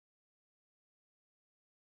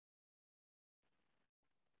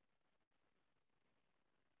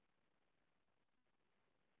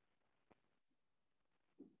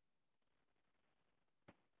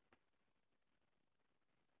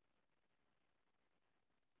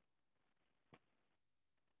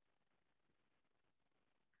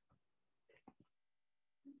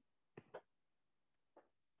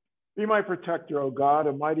Be my protector, O God,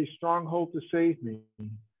 a mighty stronghold to save me.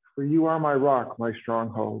 For you are my rock, my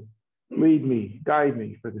stronghold. Lead me, guide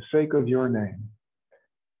me, for the sake of your name.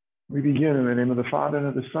 We begin in the name of the Father, and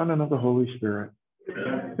of the Son, and of the Holy Spirit.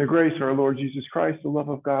 Amen. The grace of our Lord Jesus Christ, the love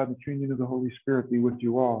of God, and the communion of the Holy Spirit be with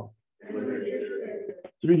you all.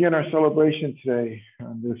 To begin our celebration today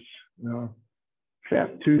on this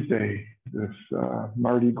Fat Tuesday, this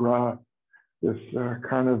Mardi Gras, this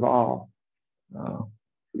Carnival,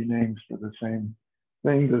 three names for the same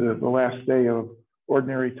thing, to the last day of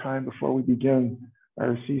ordinary time before we begin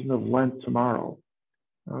our season of Lent tomorrow.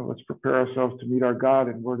 Let's prepare ourselves to meet our God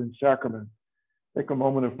in word and sacrament. Take a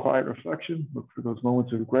moment of quiet reflection, look for those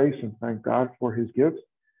moments of grace and thank God for his gifts.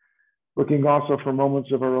 Looking also for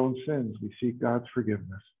moments of our own sins, we seek God's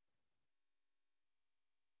forgiveness.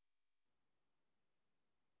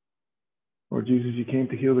 Lord Jesus, you came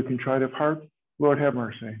to heal the contrite of heart. Lord, have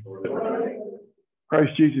mercy.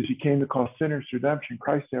 Christ Jesus, you came to call sinners to redemption.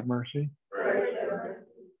 Christ, have mercy.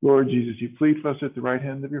 Lord Jesus, you plead for us at the right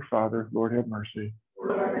hand of your Father. Lord, have mercy.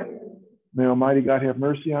 May Almighty God have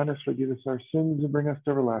mercy on us, forgive us our sins, and bring us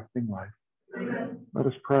to everlasting life. Amen. Let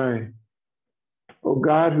us pray. O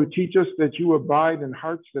God, who teach us that you abide in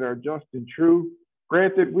hearts that are just and true,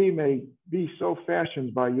 grant that we may be so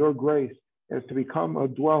fashioned by your grace as to become a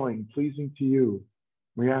dwelling pleasing to you.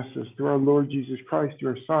 We ask this through our Lord Jesus Christ,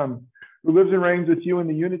 your Son, who lives and reigns with you in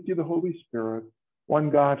the unity of the Holy Spirit,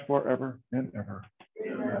 one God forever and ever.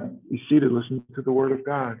 Amen. Be seated, listen to the word of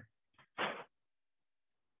God.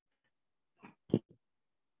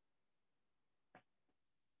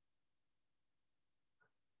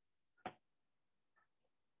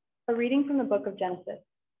 A reading from the book of Genesis.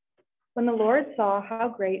 When the Lord saw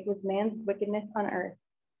how great was man's wickedness on earth,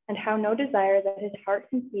 and how no desire that his heart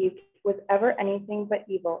conceived was ever anything but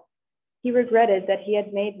evil, he regretted that he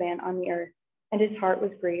had made man on the earth, and his heart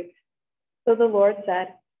was grieved. So the Lord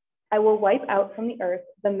said, I will wipe out from the earth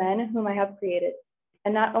the men whom I have created,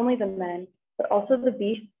 and not only the men, but also the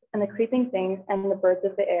beasts and the creeping things and the birds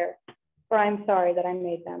of the air, for I am sorry that I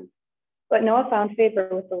made them. But Noah found favor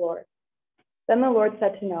with the Lord. Then the Lord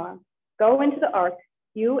said to Noah, Go into the ark,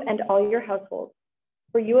 you and all your household,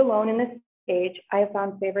 for you alone in this age I have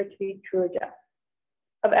found favor to be truly just.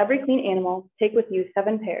 Of every clean animal, take with you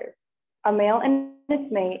 7 pairs, a male and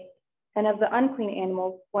its mate, and of the unclean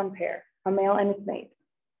animals 1 pair, a male and its mate.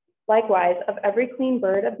 Likewise, of every clean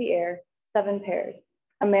bird of the air, 7 pairs,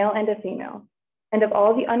 a male and a female, and of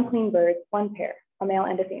all the unclean birds 1 pair, a male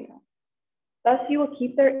and a female. Thus you will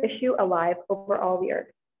keep their issue alive over all the earth.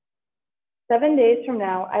 7 days from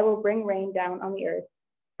now, I will bring rain down on the earth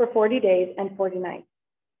for 40 days and 40 nights.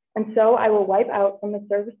 And so I will wipe out from the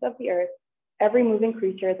surface of the earth every moving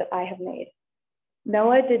creature that I have made.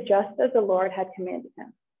 Noah did just as the Lord had commanded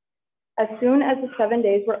him. As soon as the 7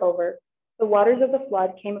 days were over, the waters of the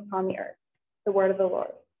flood came upon the earth. The word of the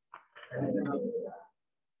Lord.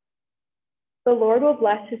 The Lord will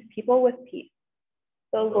bless his people with peace.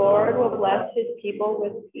 The Lord will bless his people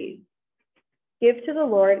with peace. Give to the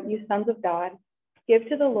Lord, you sons of God. Give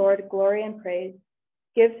to the Lord glory and praise.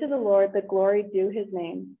 Give to the Lord the glory due his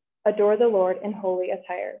name. Adore the Lord in holy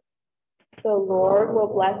attire. The Lord will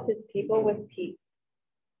bless his people with peace.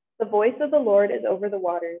 The voice of the Lord is over the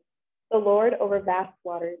waters, the Lord over vast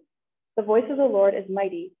waters. The voice of the Lord is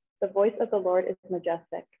mighty. The voice of the Lord is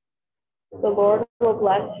majestic. The Lord will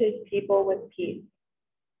bless his people with peace.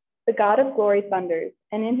 The God of glory thunders,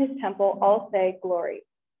 and in his temple all say glory.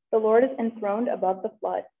 The Lord is enthroned above the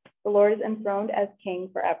flood. The Lord is enthroned as king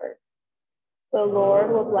forever. The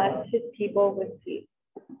Lord will bless his people with peace.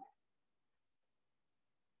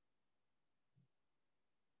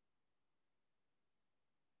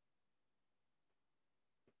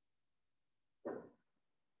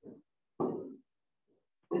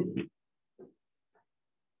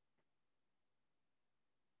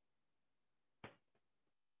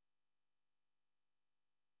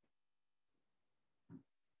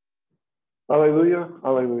 Hallelujah,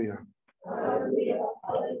 hallelujah.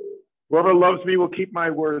 Whoever loves me will keep my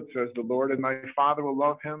word, says the Lord, and my Father will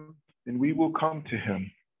love him, and we will come to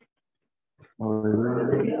him.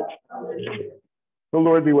 Hallelujah. The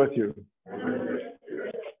Lord be with you.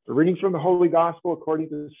 The reading from the Holy Gospel according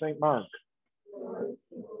to St. Mark.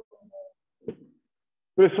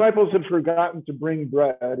 The disciples had forgotten to bring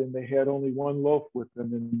bread, and they had only 1 loaf with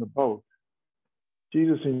them in the boat.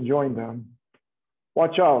 Jesus enjoined them,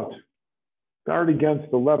 Watch out. Guard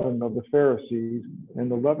against the leaven of the Pharisees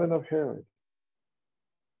and the leaven of Herod.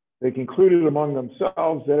 They concluded among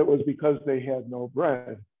themselves that it was because they had no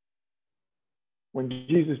bread. When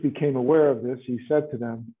Jesus became aware of this, he said to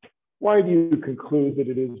them, Why do you conclude that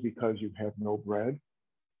it is because you have no bread?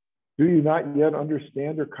 Do you not yet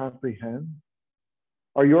understand or comprehend?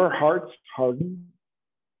 Are your hearts hardened?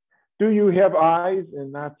 Do you have eyes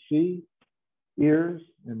and not see, ears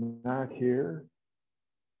and not hear?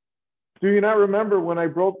 Do you not remember when I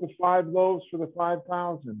broke the 5 loaves for the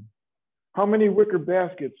 5,000? How many wicker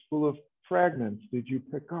baskets full of fragments did you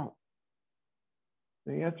pick up?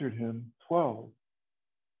 They answered him, 12.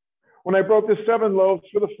 When I broke the 7 loaves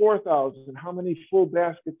for the 4,000, how many full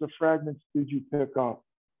baskets of fragments did you pick up?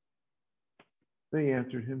 They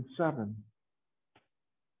answered him, 7.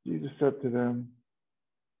 Jesus said to them,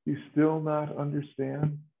 "You still not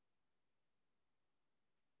understand?"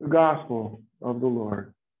 The gospel of the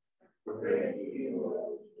Lord.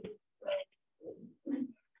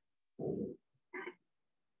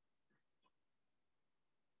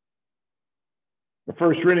 The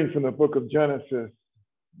first reading from the book of Genesis,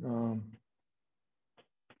 the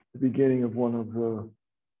beginning of one of the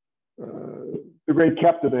great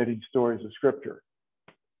captivating stories of Scripture,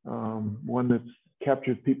 one that's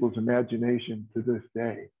captured people's imagination to this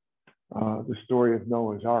day, the story of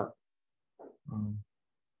Noah's Ark.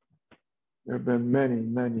 There have been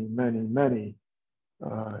many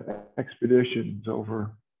expeditions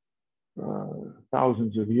over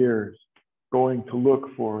thousands of years going to look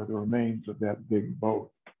for the remains of that big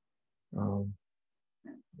boat.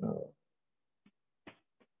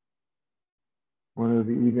 One of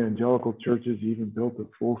the evangelical churches even built a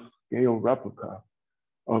full-scale replica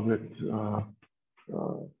of it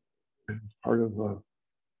as part of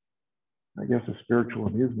I guess, a spiritual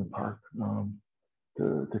amusement park,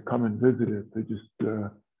 to come and visit it, to just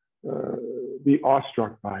be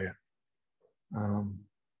awestruck by it.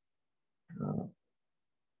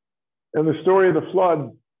 And the story of the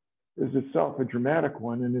flood is itself a dramatic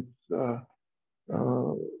one, and it's,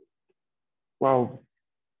 well,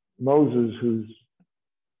 Moses, who's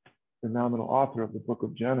the nominal author of the book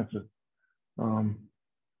of Genesis,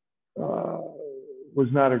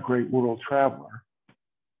 was not a great world traveler.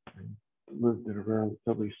 He lived in a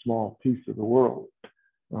relatively small piece of the world,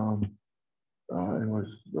 and was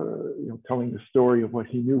telling the story of what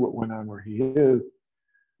he knew, what went on where he is,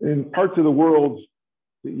 in parts of the world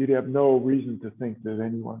that you'd have no reason to think that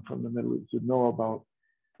anyone from the Middle East would know about.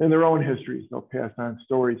 In their own histories, they'll pass on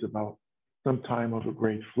stories about some time of a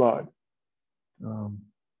great flood.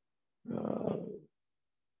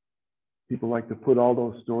 People like to put all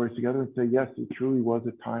those stories together and say, yes, it truly was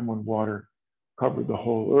a time when water covered the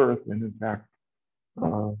whole earth. And in fact,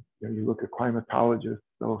 you look at climatologists,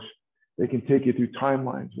 they can take you through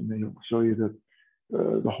timelines, and they'll show you that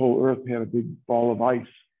the whole earth had a big ball of ice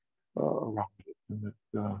around it. And that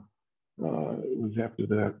it was after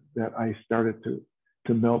that ice started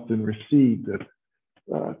to melt and recede that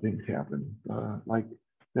things happened. Like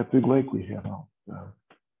that big lake we have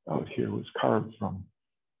out here was carved from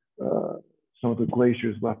some of the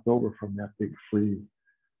glaciers left over from that big freeze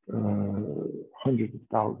hundreds of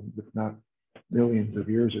thousands, if not millions of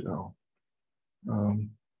years ago. And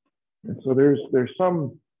so there's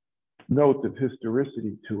some note of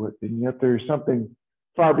historicity to it, and yet there's something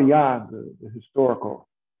far beyond the historical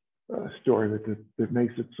story that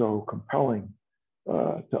makes it so compelling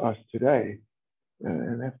to us today.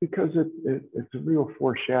 And that's because it's a real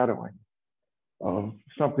foreshadowing of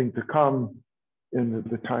something to come in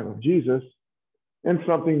the time of Jesus, and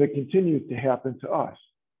something that continues to happen to us.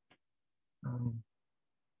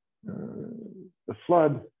 The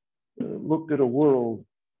flood looked at a world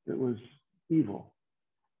that was evil,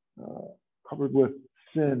 covered with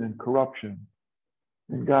sin and corruption,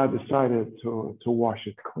 and God decided to wash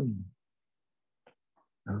it clean.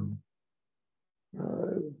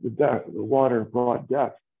 The water brought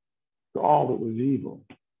death to all that was evil,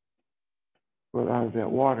 but out of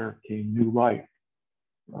that water came new life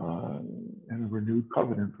and a renewed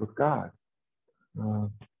covenant with God.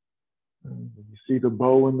 You see the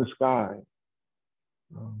bow in the sky,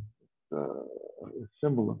 a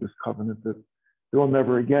symbol of this covenant, that there will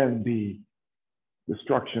never again be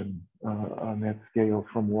destruction on that scale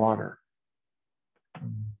from water.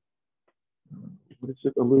 What is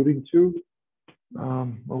it alluding to?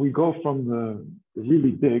 Well, we go from the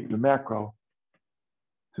really big, the macro,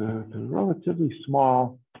 to relatively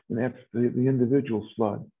small, and that's the individual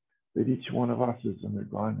flood that each one of us has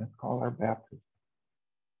undergone. That's called our baptism.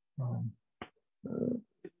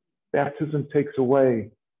 Baptism takes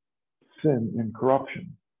away sin and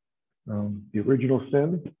corruption. The original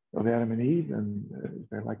sin of Adam and Eve, and as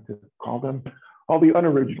they like to call them, all the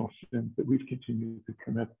unoriginal sins that we've continued to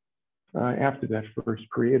commit after that first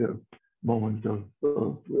creative moment of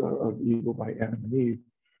evil by Adam and Eve.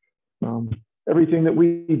 Everything that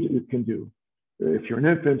we can do. If you're an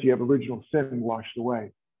infant, you have original sin washed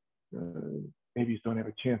away. babies don't have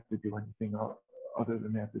a chance to do anything other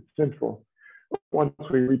than that that's sinful. Once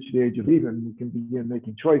we reach the age of even, we can begin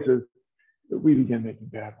making choices that we begin making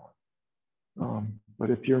bad ones. But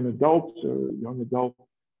if you're an adult or a young adult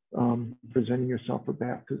presenting yourself for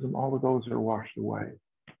baptism, all of those are washed away.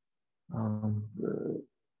 And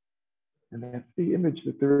that's the image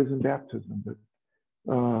that there is in baptism, that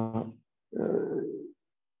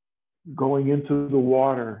going into the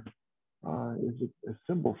water is a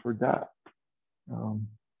symbol for death.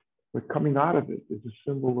 But coming out of it is a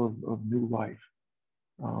symbol of new life.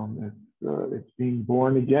 It's being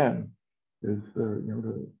born again, is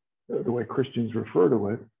the way Christians refer to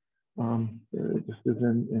it. Just as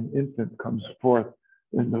an infant comes forth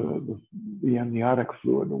in the amniotic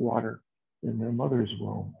fluid, the water in their mother's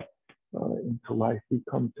womb, into life, we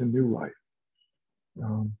come to new life.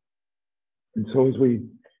 And so as we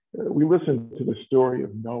listen to the story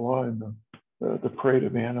of Noah and the parade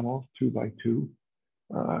of animals, 2 by 2,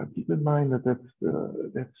 keep in mind that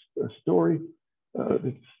that's a story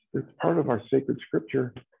that's part of our sacred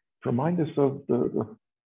scripture to remind us of the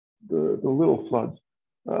little floods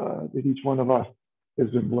that each one of us has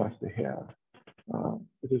been blessed to have.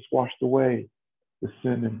 It has washed away the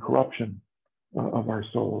sin and corruption of our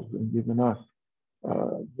souls and given us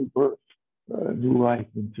new birth, new life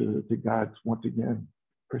into God's, once again,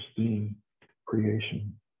 pristine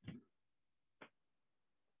creation.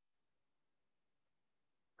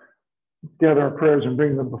 Let's gather our prayers and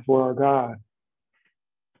bring them before our God.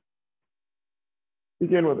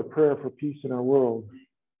 Begin with a prayer for peace in our world.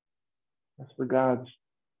 Ask for God's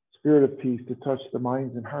spirit of peace to touch the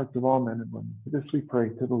minds and hearts of all men and women. For this we pray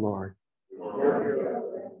to the Lord.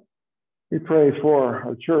 We pray for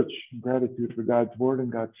our church, gratitude for God's word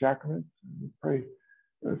and God's sacraments. And we pray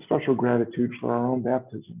special gratitude for our own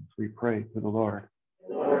baptisms. We pray to the Lord.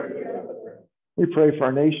 We pray for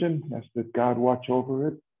our nation, ask that God watch over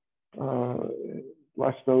it,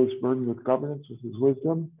 bless those burdened with governance with his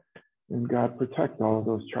wisdom, and God protect all of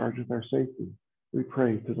those charged with our safety. We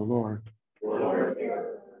pray to the Lord.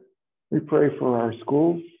 We pray for our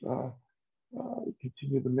schools,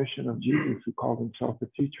 continue the mission of Jesus, who called himself a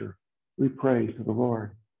teacher. We pray to the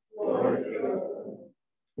Lord.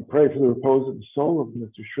 We pray for the repose of the soul of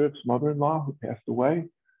Mr. Schrift's mother-in-law who passed away.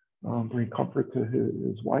 Bring comfort to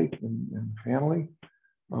his wife and family,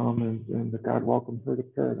 and that God welcome her to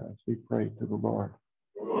paradise. We pray to the Lord.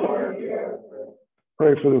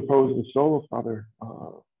 Pray for the repose of the soul of Father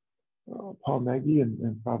Paul Nagy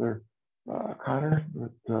and Father Connor,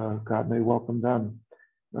 that God may welcome them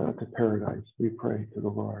to paradise. We pray to the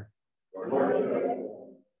Lord.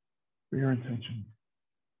 For your intention.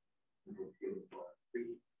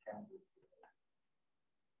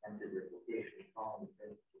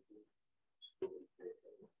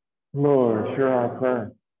 Lord, hear our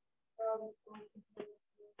prayer.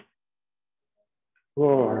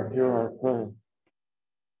 Lord, hear our prayer.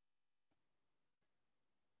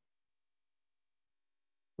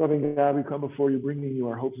 Loving God, we come before you, bringing you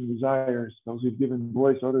our hopes and desires, those who've given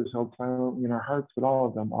voice, others held silently in our hearts, but all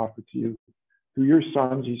of them offered to you. Through your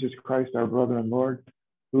Son, Jesus Christ, our brother and Lord,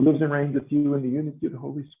 who lives and reigns with you in the unity of the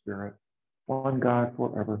Holy Spirit, one God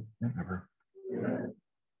forever and ever. Amen.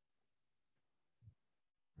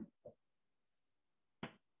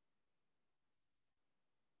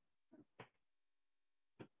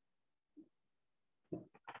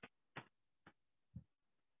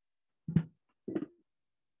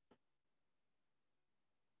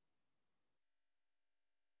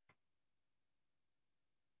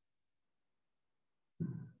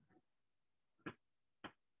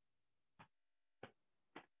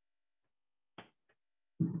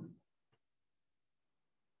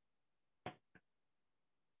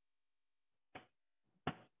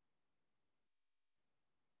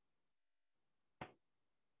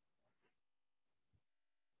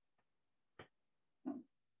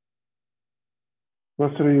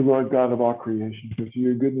 Blessed are you, Lord God of all creation, for through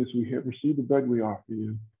your goodness we have received the bread we offer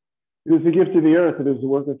you. It is the gift of the earth, it is the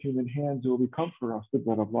work of human hands, it will become for us the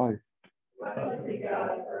bread of life.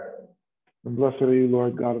 And blessed are you,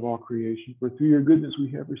 Lord God of all creation, for through your goodness we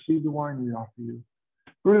have received the wine we offer you.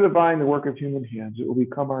 Fruit of the vine, the work of human hands, it will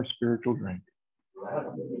become our spiritual drink.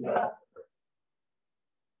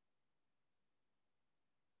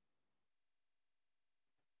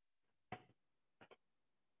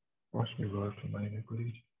 Wash me, Lord, from my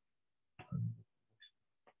iniquities.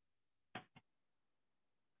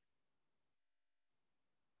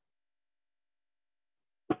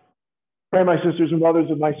 Pray, my sisters and brothers,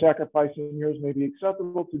 that my sacrifice and yours may be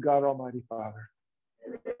acceptable to God Almighty Father.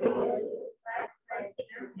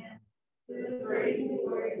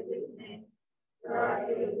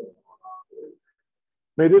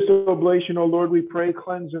 May this oblation, O Lord, we pray,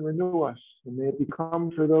 cleanse and renew us, and may it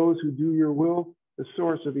become for those who do your will the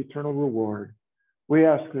source of eternal reward. We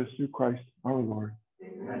ask this through Christ our Lord.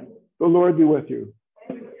 Amen. The Lord be with you.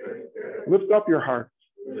 Lift up your hearts.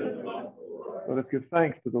 Let us give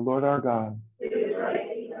thanks to the Lord our God.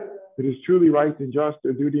 It is truly right and just,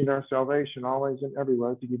 a duty in our salvation, always and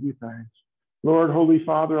everywhere, to give you thanks. Lord, Holy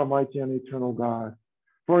Father, Almighty and eternal God,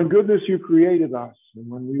 for in goodness you created us, and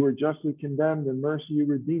when we were justly condemned, in mercy you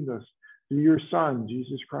redeemed us through your Son,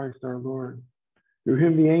 Jesus Christ our Lord. Through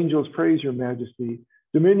him the angels praise your majesty,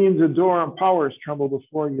 dominions adore, and powers tremble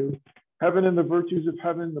before you. Heaven and the virtues of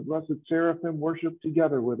heaven, the blessed seraphim worship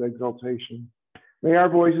together with exaltation. May our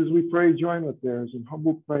voices, we pray, join with theirs in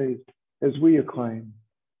humble praise as we acclaim.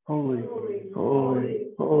 Holy, holy,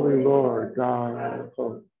 holy Lord, God of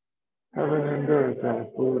hosts. Heaven and earth are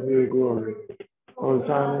full of your glory.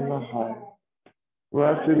 Hosanna in the highest.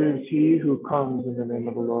 Blessed is he who comes in the name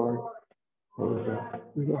of the Lord. Hosanna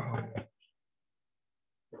in the highest.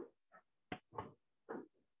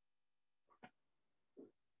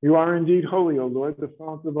 You are indeed holy, O Lord, the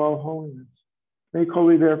fount of all holiness. Make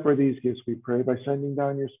holy, therefore, these gifts, we pray, by sending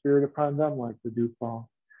down your Spirit upon them like the dewfall,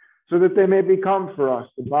 so that they may become for us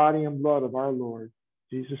the body and blood of our Lord,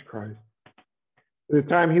 Jesus Christ. At the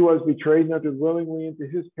time he was betrayed and entered willingly into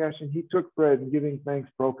his passion, he took bread and giving thanks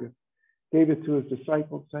broke it, gave it to his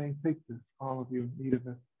disciples, saying, take this, all of you, eat of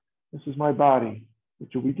it. This is my body,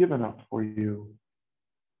 which will be given up for you.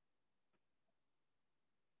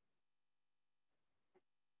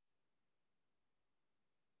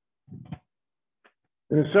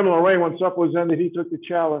 In a similar way, when supper was ended, he took the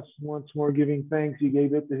chalice, once more giving thanks, he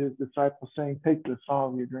gave it to his disciples, saying, take this,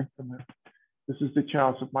 all of you, drink from it. This is the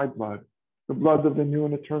chalice of my blood, the blood of the new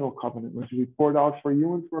and eternal covenant, which will be poured out for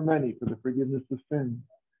you and for many for the forgiveness of sins.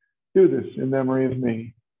 Do this in memory of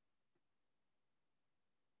me.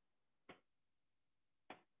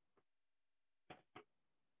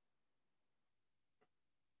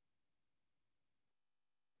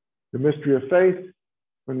 The mystery of faith,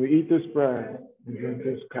 when we eat this bread and drink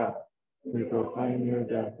this cup, we proclaim your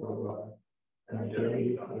death, O Lord, until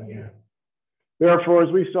you come again. Therefore,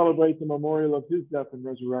 as we celebrate the memorial of his death and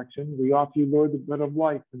resurrection, we offer you, Lord, the bread of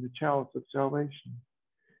life and the chalice of salvation,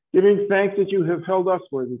 giving thanks that you have held us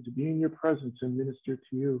worthy to be in your presence and minister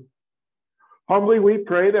to you. Humbly we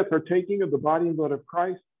pray that, partaking of the body and blood of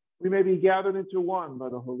Christ, we may be gathered into one by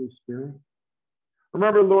the Holy Spirit.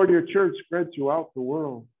 Remember, Lord, your church spread throughout the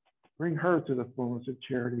world. Bring her to the fullness of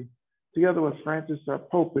charity, together with Francis, our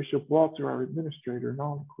Pope, Bishop Walter, our administrator, and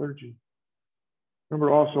all the clergy.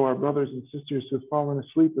 Remember also our brothers and sisters who have fallen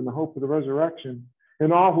asleep in the hope of the resurrection,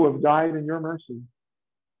 and all who have died in your mercy.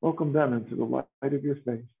 Welcome them into the light of your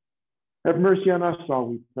face. Have mercy on us all,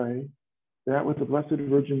 we pray, that with the Blessed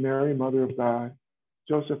Virgin Mary, Mother of God,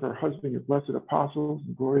 Joseph, her husband, your blessed apostles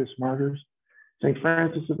and glorious martyrs, St.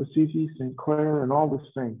 Francis of Assisi, St. Clare, and all the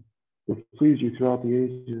saints will please you throughout the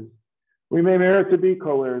ages. We may merit to be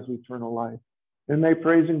co-heirs of eternal life, and may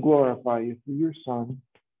praise and glorify you through your Son,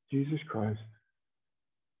 Jesus Christ.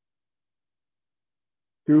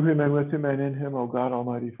 Through him and with him and in him, O God,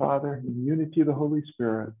 Almighty Father, in the unity of the Holy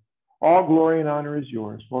Spirit, all glory and honor is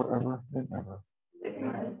yours forever and ever.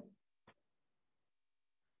 Amen.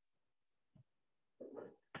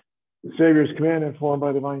 The Savior's command, informed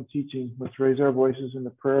by divine teaching, let's raise our voices in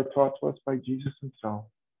the prayer taught to us by Jesus himself.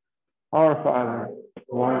 Our Father,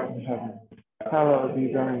 who art in heaven, hallowed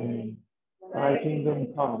be thy name. Thy kingdom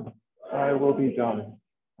come, thy will be done,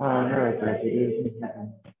 on earth as it is in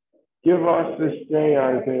heaven. Give us this day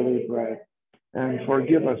our daily bread, and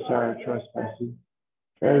forgive us our trespasses,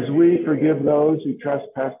 as we forgive those who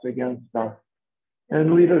trespass against us.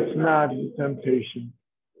 And lead us not into temptation,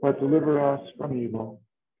 but deliver us from evil.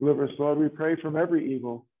 Deliver us, Lord, we pray, from every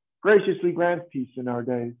evil. Graciously grant peace in our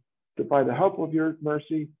days, that by the help of your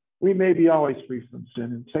mercy, we may be always free from sin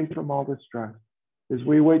and safe from all distress, as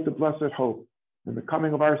we await the blessed hope and the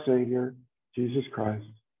coming of our Savior, Jesus Christ.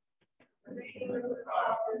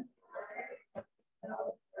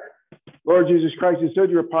 Lord Jesus Christ, you said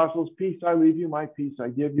to your apostles, peace I leave you, my peace I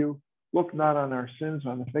give you. Look not on our sins,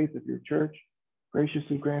 on the faith of your church.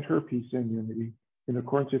 Graciously grant her peace and unity, in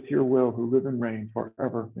accordance with your will, who live and reign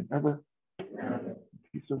forever and ever. Amen.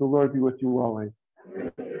 The peace of the Lord be with you always.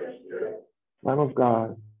 Lamb of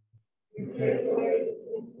God,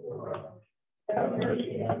 have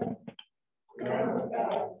mercy on us. Lamb of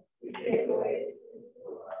God, you take away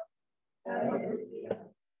the have mercy on us.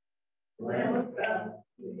 Lamb of God,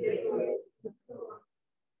 you take away the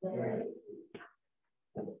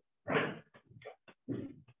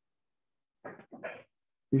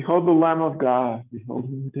Behold the Lamb of God. Behold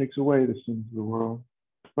him who takes away the sins of the world.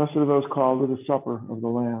 Blessed are those called to the supper of the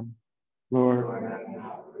Lamb. Lord,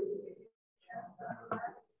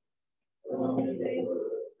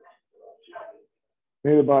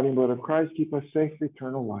 may the body and blood of Christ keep us safe for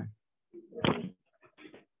eternal life.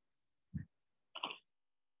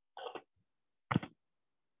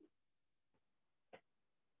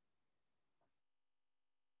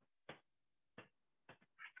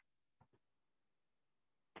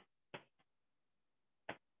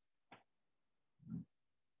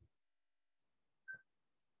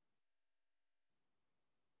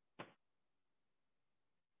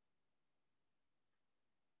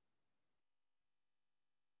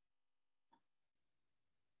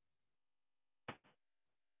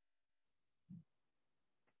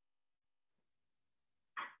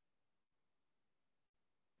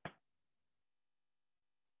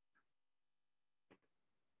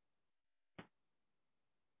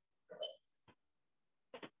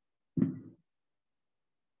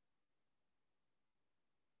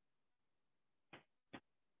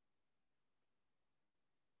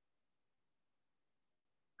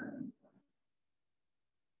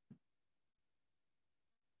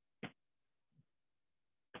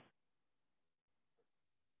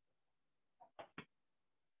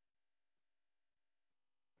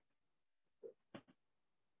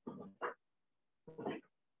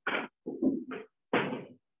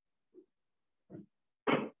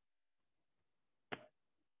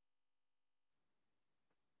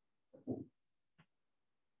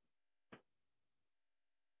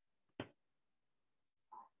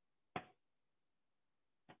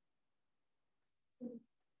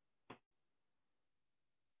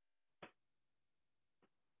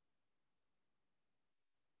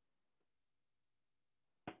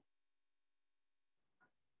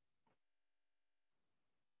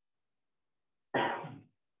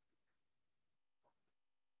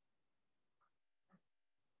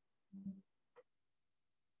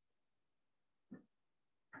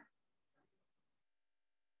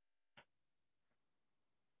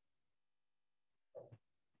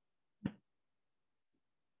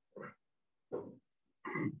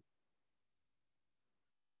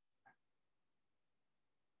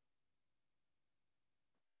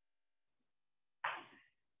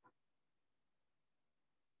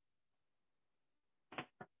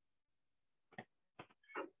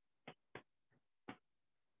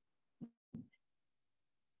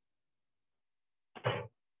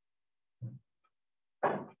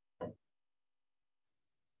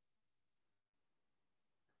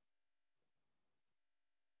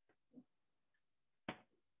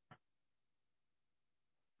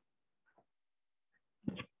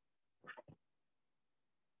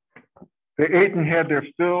 They ate and had their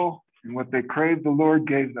fill, and what they craved, the Lord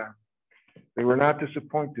gave them. They were not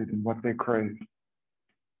disappointed in what they craved.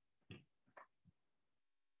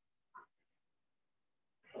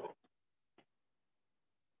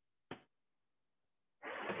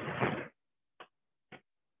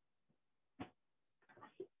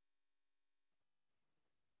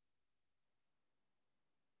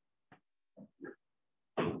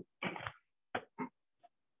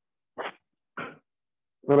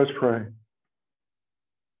 Let us pray.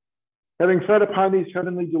 Having fed upon these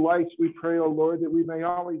heavenly delights, we pray, O Lord, that we may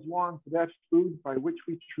always long for that food by which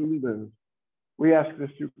we truly live. We ask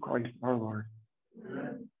this through Christ our Lord.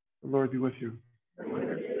 Amen. The Lord be with you.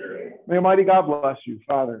 May Almighty God bless you,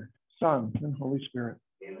 Father, Son, and Holy Spirit.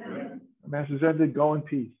 Amen. The Mass is ended. Go in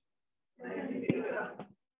peace.